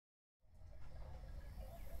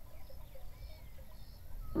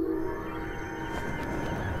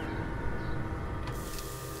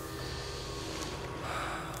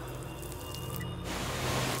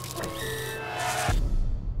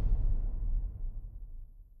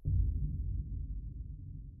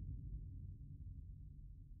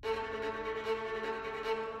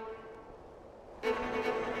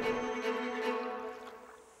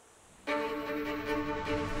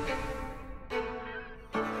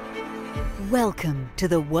Welcome to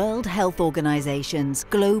the World Health Organization's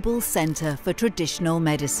Global Center for Traditional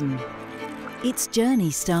Medicine. Its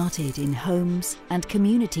journey started in homes and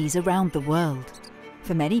communities around the world.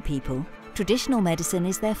 For many people, traditional medicine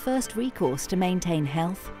is their first recourse to maintain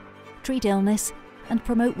health, treat illness, and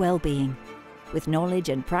promote well-being, with knowledge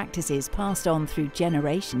and practices passed on through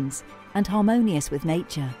generations and harmonious with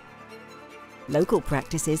nature. Local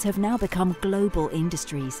practices have now become global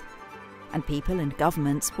industries, and people and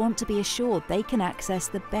governments want to be assured they can access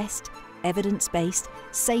the best, evidence-based,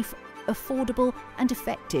 safe, affordable and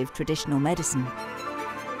effective traditional medicine.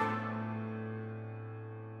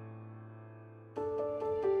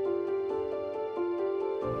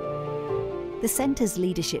 The Centre's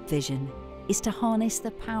leadership vision is to harness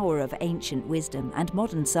the power of ancient wisdom and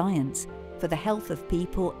modern science for the health of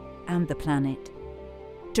people and the planet.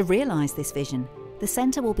 To realise this vision, the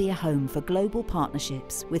Centre will be a home for global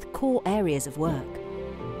partnerships with core areas of work.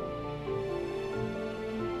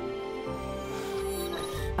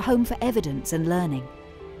 A home for evidence and learning,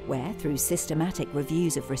 where through systematic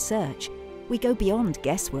reviews of research, we go beyond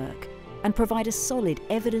guesswork and provide a solid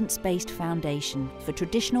evidence-based foundation for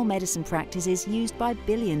traditional medicine practices used by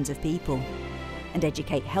billions of people, and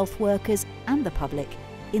educate health workers and the public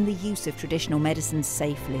in the use of traditional medicines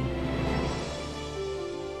safely.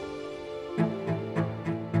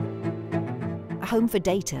 A home for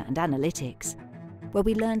data and analytics, where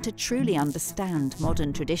we learn to truly understand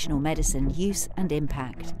modern traditional medicine use and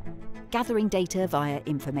impact, gathering data via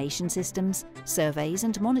information systems, surveys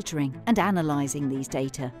and monitoring, and analysing these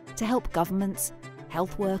data to help governments,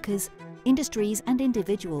 health workers, industries and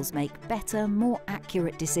individuals make better, more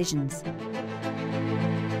accurate decisions.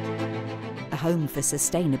 A home for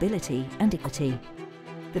sustainability and equity,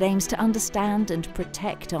 that aims to understand and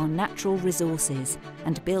protect our natural resources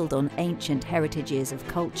and build on ancient heritages of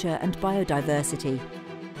culture and biodiversity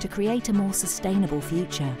to create a more sustainable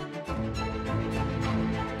future.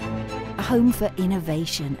 A home for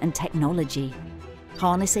innovation and technology,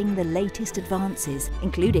 harnessing the latest advances,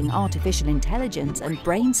 including artificial intelligence and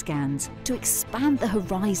brain scans, to expand the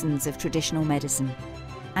horizons of traditional medicine,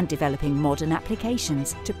 and developing modern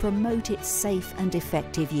applications to promote its safe and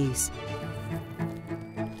effective use.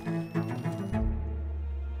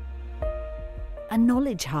 A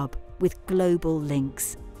knowledge hub with global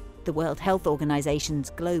links. The World Health Organization's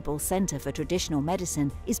Global Center for Traditional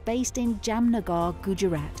Medicine is based in Jamnagar,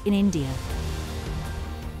 Gujarat in India,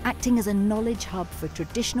 acting as a knowledge hub for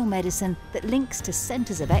traditional medicine that links to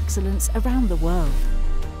centers of excellence around the world.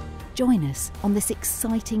 Join us on this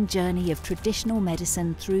exciting journey of traditional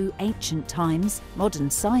medicine through ancient times,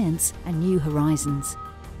 modern science and new horizons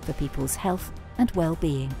for people's health and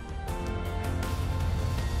well-being.